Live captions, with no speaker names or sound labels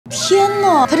天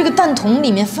哪，它这个蛋筒里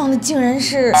面放的竟然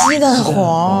是鸡蛋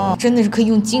黄，真的是可以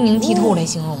用晶莹剔透来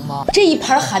形容吗？这一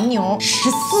盘韩牛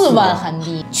14万韩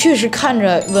币，确实看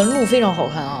着纹路非常好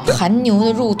看啊，韩牛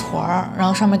的肉团儿，然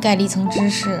后上面盖了一层芝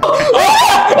士。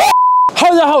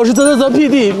Hello， 大家好，我是泽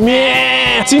PD。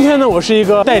今天呢，我是一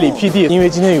个代理 PD， 因为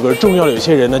今天有个重要的有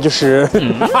些人呢，就是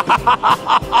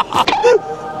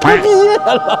他毕业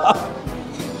了。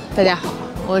大家好，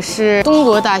我是中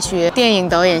国大学电影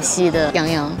导演系的杨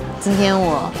洋。今天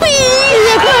我毕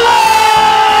业快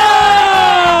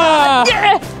乐！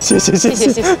谢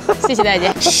谢大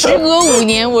家。时隔5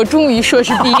年，我终于硕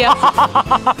士毕业了。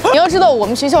你要知道，我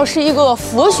们学校是一个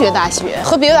佛学大学，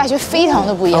和别的大学非常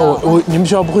的不一样。你们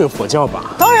学校不会有佛教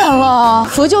吧？当然了，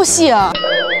佛教系啊。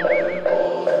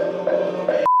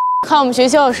看我们学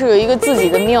校是有一个自己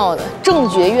的庙的，正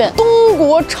觉院，东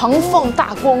国常放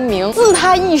大光明，自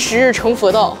他一时成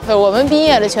佛道。我们毕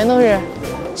业的全都是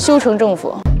修成正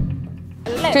佛。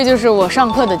这就是我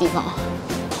上课的地方。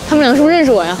他们两个是不是认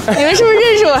识我呀？你们是不是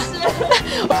认识我？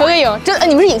合个影，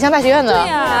你们是影像大学院的？对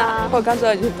呀，我刚知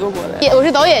道你是德国的。我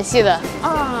是导演系的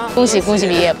啊！恭喜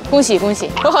毕业，恭喜！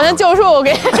我好像教授，我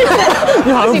给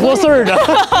你好像拨穗儿的。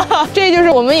这就是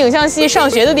我们影像系上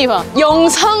学的地方，永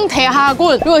昌台哈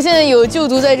棍。如果现在有就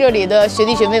读在这里的学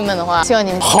弟学妹们的话，希望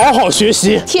你们好好学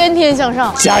习，天天向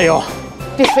上，加油！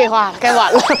别废话了，该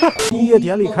晚了。毕业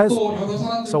典礼开始，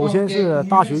首先是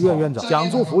大学院院长讲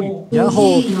祝福语，然后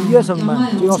毕业生们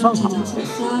就要上场。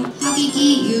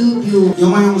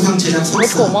我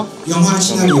丑吗？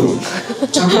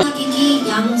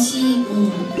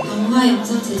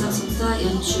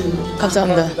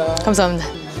감사합니다.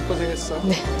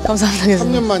 네, 감사합니다.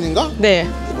 3년 만인가? 네.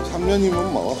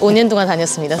 3년이면 뭐. 5년 동안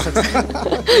다녔습니다.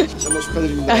 정말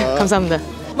축하드립니다. 감사합니다.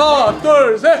 하나,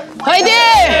 둘, 셋, 화이팅!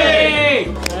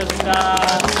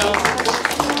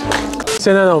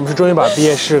 现在呢，我们是终于把毕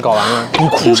业式搞完了。你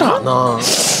哭啥呢？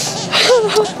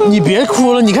你别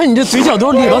哭了，你看你这嘴角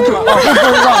都咧到这儿了，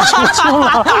出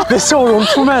了，你的笑容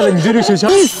出卖了你对这学校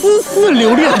一丝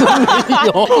留恋都没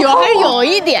有。还是有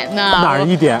一点的。哪儿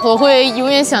一点？我会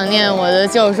永远想念我的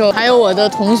教授，还有我的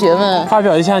同学们。发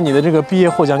表一下你的这个毕业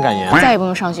获奖感言。再也不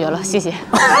用上学了，谢谢。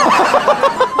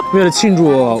为了庆祝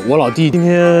我老弟今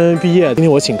天毕业，今天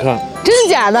我请客。真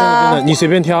的假的？真的，你随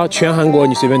便挑，全韩国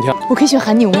你随便挑。我可以选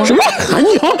韩牛吗？什么韩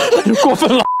牛？过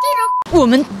分了。我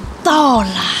们到了。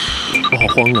我好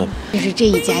慌啊！就是这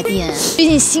一家店，最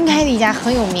近新开的一家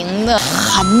很有名的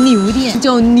韩牛店，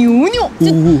叫牛牛，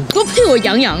就多配我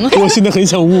杨洋啊！我现在很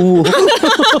想呜。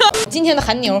今天的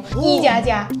韩牛1++，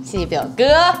谢谢表哥。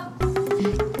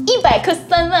100克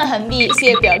3万韩币，谢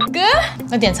谢表哥。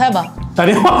那点菜吧。打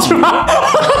电话去吧。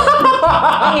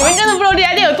你们真的不知道这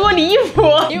家店有多离谱，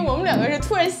因为我们两个是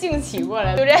突然兴起过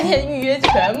来的，就这家店预约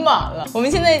全满了。我们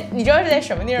现在你知道是在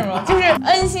什么地儿吗？就是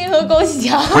恩欣和高启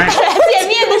强大家见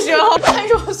面的时候，看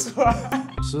守所。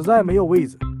实在没有位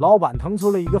置，老板腾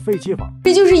出了一个废弃房，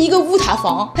这就是一个乌塔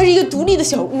房，它是一个独立的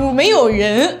小屋，没有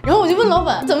人。然后我就问老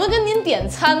板，怎么跟您点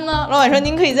餐呢？老板说，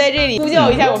您可以在这里呼叫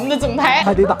一下我们的总台，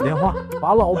还得打电话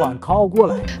把老板call过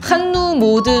来。한우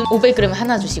모든 500g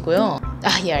하나 주시고요.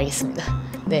 예, 알겠습니다.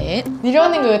 네. 你知道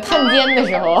那个探监的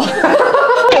时候，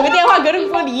有个电话隔着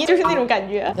玻璃，就是那种感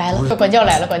觉。来了，管教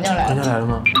来了。管教来了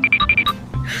吗？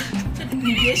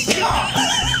你别笑。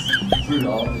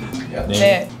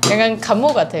 네, 약간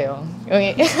감목 같아요.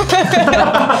 여기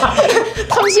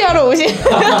탐시하러 오신.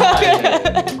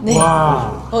 네.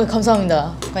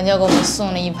 감사합니다. 管教给我们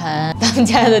送了一盘当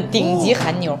家的顶级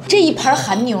韩牛。这一盘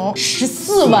韩牛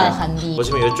14万韩币。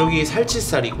 보시면 이쪽이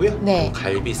살치살이고요. 네.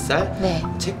 갈비살, 네.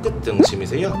 채끝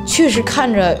등심이세요. 确实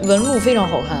看着纹路非常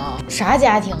好看啊，啥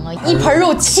家庭啊？一盘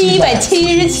肉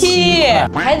777，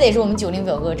还得是我们90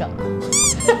表哥整的。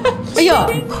哎呀，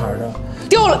一盘的。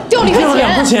 掉了1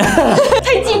块钱，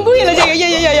太金贵了，这个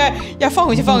呀，放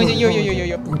回去，有。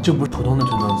这不是普通的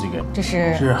된장찌개，这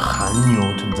是韩牛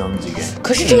된장찌개。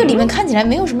可是这个里面看起来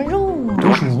没有什么肉，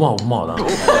都是5毛的。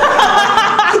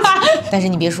但是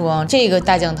你别说啊，这个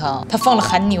大酱汤它放了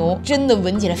韩牛，真的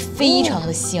闻起来非常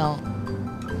的香。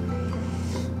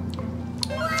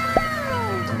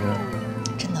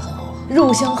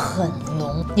 肉香很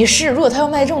浓，也是。如果他要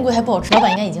卖这么贵还不好吃，老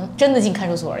板应该已经真的进看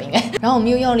守所了，应该。然后我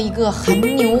们又要了一个韩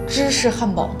牛芝士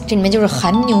汉堡，这里面就是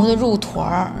韩牛的肉团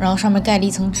儿，然后上面盖了一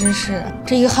层芝士。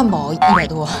这一个汉堡100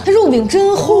多，它肉饼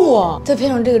真厚啊！再配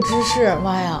上这个芝士，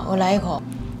妈呀，我来一口。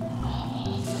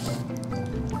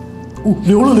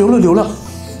流了。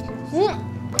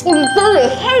你汁也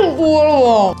太多了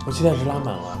吧！我期待值拉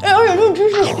满了。哎，而且这个芝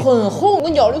士很厚，我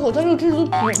咬了一口，它这个芝士都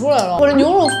吐出来了。我的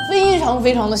牛肉非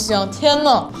常的香，天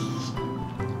哪！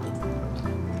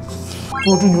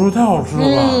哇，这牛肉太好吃了吧！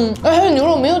而且它牛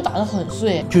肉没有打得很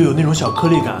碎，就有那种小颗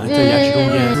粒感在牙齿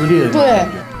中间撕裂的。对。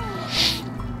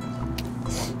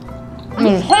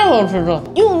太好吃了，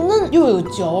又嫩又有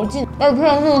嚼劲，而且配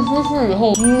上这个芝士以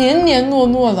后，黏黏糯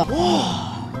糯的，哇！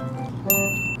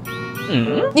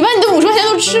你把你的50块钱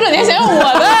都吃了，你还想要我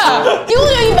的？丢就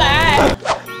100。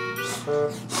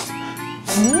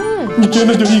你真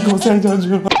的就一口塞下去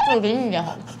了。我给你一点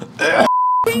好了。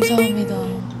감사합니다。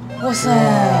哇塞，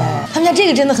他们家这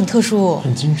个真的很特殊，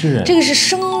很精致哎。这个是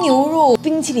生牛肉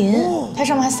冰淇淋，它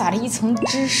上面还撒了一层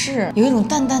芝士，有一种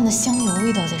淡淡的香油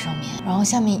味道在上面，然后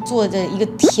下面坐在一个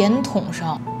甜筒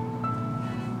上。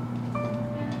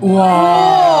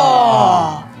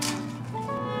哇！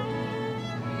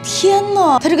天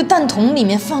哪，它这个蛋筒里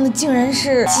面放的竟然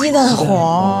是鸡蛋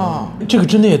黄，这个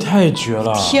真的也太绝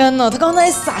了！天哪，它刚才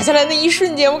洒下来那一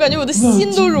瞬间，我感觉我的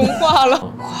心都融化了。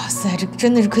哇塞，这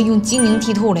真的是可以用晶莹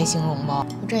剔透来形容吗？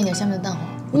我蘸一点下面的蛋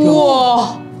黄。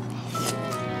哇，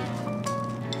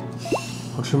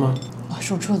好吃吗？哇，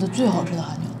是我吃过的最好吃的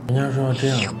韩牛。人家说要这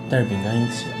样带着饼干一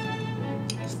起，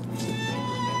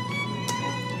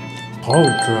好好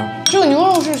吃。这个牛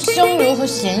肉是香油和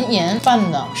咸盐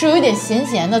拌的，是有一点咸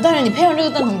咸的，但是你配上这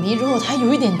个蛋筒皮之后，它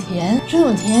有一点甜，这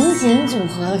种甜咸组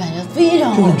合的感觉非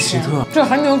常好吃。这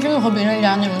韩牛真的和别人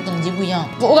家那种等级不一样，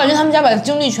我感觉他们家把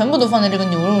精力全部都放在这个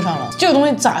牛肉上了，这个东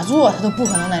西咋做它都不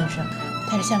可能难吃。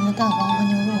带着下面的蛋黄和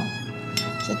牛肉，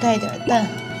再带一点蛋，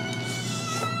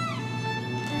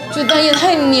这蛋液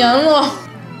太黏了。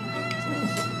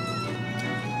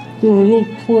就是又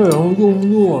脆，然后又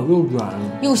糯又软，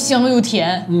又香又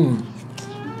甜。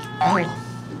哎呦，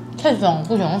太香了，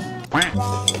不行了！我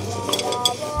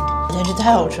天，这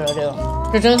太好吃了，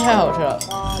这真的太好吃了。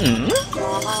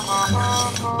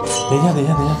等一下，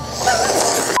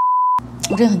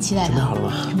我真的很期待它。准备好了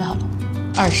吗？准备好了。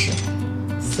20、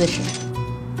40、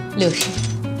60。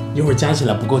一会儿加起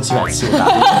来不够770，我打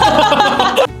你。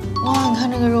哇，你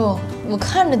看这个肉，我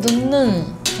看着都嫩。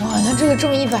哇，你看这个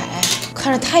挣100，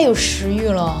看着太有食欲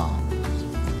了。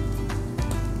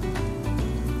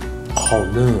好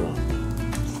嫩啊！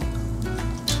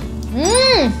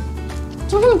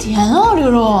怎么这么甜啊？这个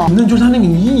肉那就是它那个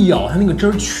你一咬，它那个汁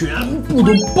儿全部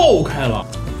都爆开了。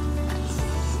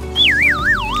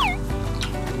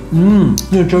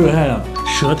那个汁儿流下来了，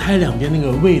舌苔两边那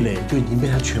个味蕾就已经被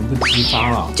它全部激发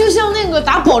了。就像那个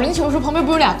打保龄球的时候，旁边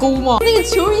不是有俩沟吗？那个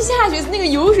球一下去，那个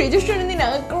油水就顺着那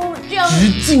2个沟这样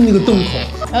直进那个洞口。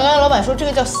然后刚才老板说这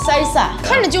个叫塞萨，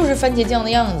看着就是番茄酱的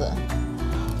样子。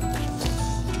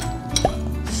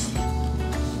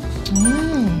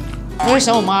有点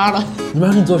想我妈了。你妈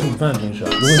给你做什么饭？平时？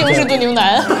西红柿炖牛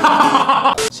腩。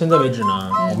现在为止呢，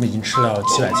我们已经吃了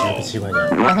777块钱，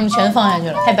把他们全放下去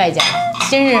了，太败家了。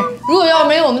真是，如果要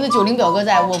没有我们的90表哥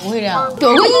在，我不会这样。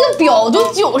表哥一个表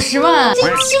都90万，这770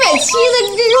的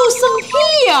这肉剩屁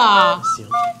呀！行，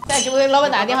在直播间老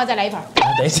板打个电话再来一盘。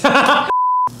等一下。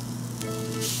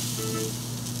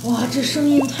哇，这声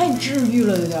音太治愈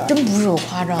了，有点。真不是我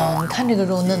夸张，你看这个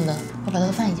肉嫩的，我把它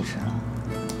和饭一起吃了。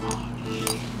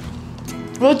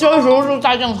我要浇一熟肉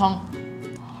大酱汤。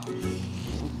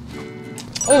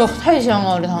哎呦，太香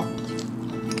了这汤。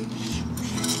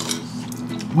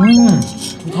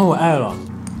这汤我爱了。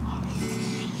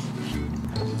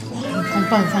这汤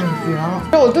拌饭绝了！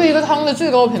这我对一个汤的最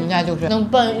高评价就是能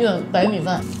拌一碗白米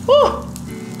饭。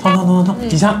烫，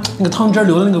底下那个汤汁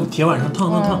流在那个铁碗上，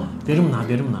烫，别这么拿。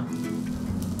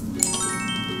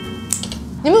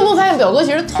你们有没有发现表哥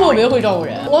其实特别会照顾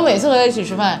人？我每次和他一起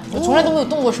吃饭，我从来都没有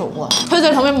动过手过，他就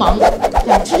在旁边忙。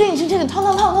吃这个，你烫，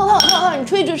你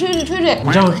吹着。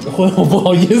你这样混我不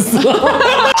好意思。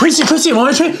吹气，往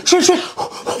外吹。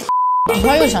我突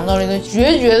然又想到了一个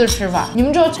绝的吃法，你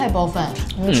们知道菜包饭？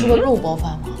你们吃过肉包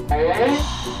饭吗？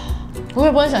我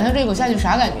也不敢想象这一口下去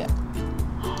啥感觉。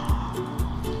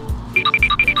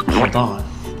好大呀！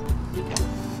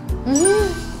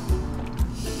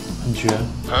很绝。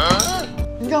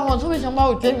你知道吗？我特别想把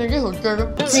我嘴里面这口汁儿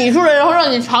挤出来，然后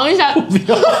让你尝一下。不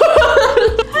要！太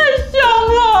香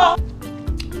了。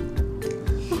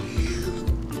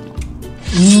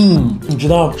你知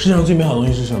道世界上最美好的东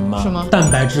西是什么吗？什么？蛋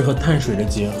白质和碳水的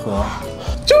结合，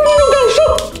就是那种感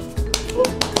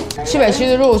受。770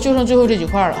的肉就剩最后这几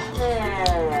块了。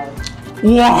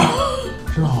哇，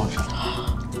真的好吃！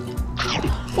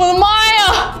我的妈呀！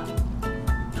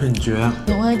很绝。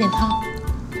我要一点汤。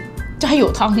这还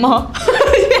有汤吗？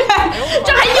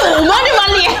这还有吗？这碗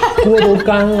里锅都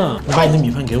干了。你把你的米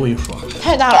饭给我一勺。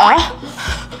太大了啊！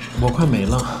我快没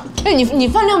了。哎，你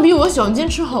饭量比我小，你今天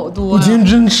吃好多。我今天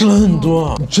真吃了很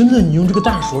多，真的，你用这个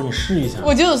大勺，你试一下。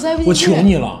我觉得我塞不进去。我求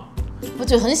你了。我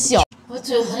嘴很小。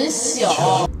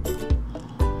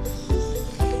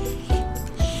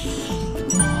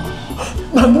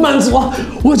满不满足？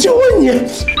我就问你，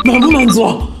满不满足？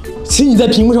请你在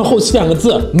屏幕上后期2个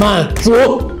字：满足。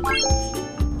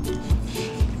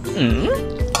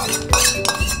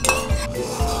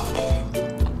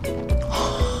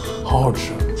好好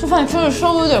吃。这饭吃的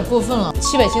稍微有点过分了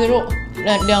，700期的肉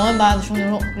，28000的生牛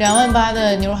肉，28000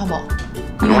的牛肉汉堡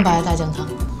，18000的大酱汤，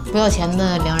不要钱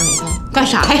的2人米饭，干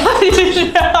啥呀？这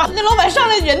是那老板上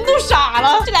来人都傻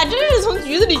了，这俩真是从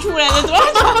局子里出来的，多少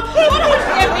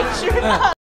天没吃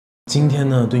饭。今天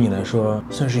呢，对你来说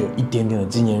算是有一点点的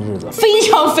纪念日子，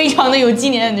非常的有纪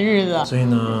念的日子，所以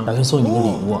呢，打算送你一个礼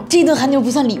物。这顿韩牛不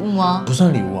算礼物吗？不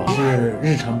算礼物，是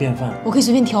日常便饭。我可以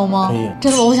随便挑吗？可以。真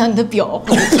的吗？我想你的表。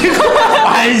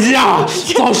哎呀，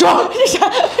早说！这啥？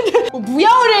我不要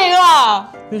这个。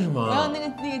为什么？我要那个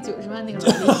90万那个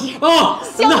劳力士。哦，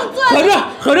镶钻。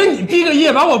合着你毕个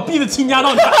业把我逼得倾家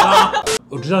荡产了。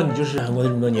我知道你就是韩国的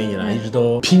这么多年以来，一直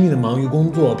都拼命的忙于工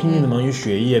作，拼命的忙于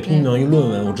学业，拼命的忙于论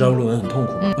文。我知道论文很痛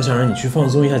苦，我想让你去放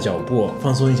松一下脚步，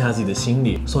放松一下自己的心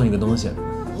理，送你个东西。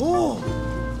哦，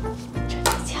真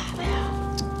的假的呀？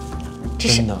这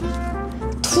是真的。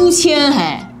突签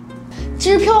还，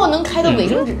支票能开到卫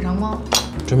生纸上吗？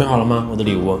准备好了吗？我的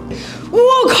礼物。我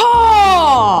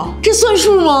靠，这算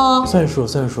数吗？算数。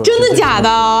真的假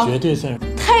的？绝对算数。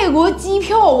泰国机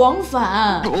票往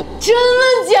返，真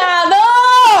的假的？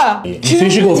你随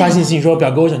时给我发信息说，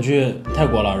表哥我想去泰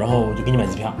国了，然后我就给你买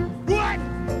机票。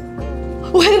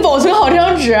我还得保存好这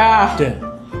张纸。对。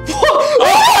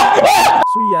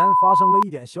虽然发生了一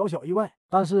点小意外，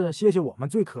但是谢谢我们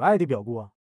最可爱的表哥。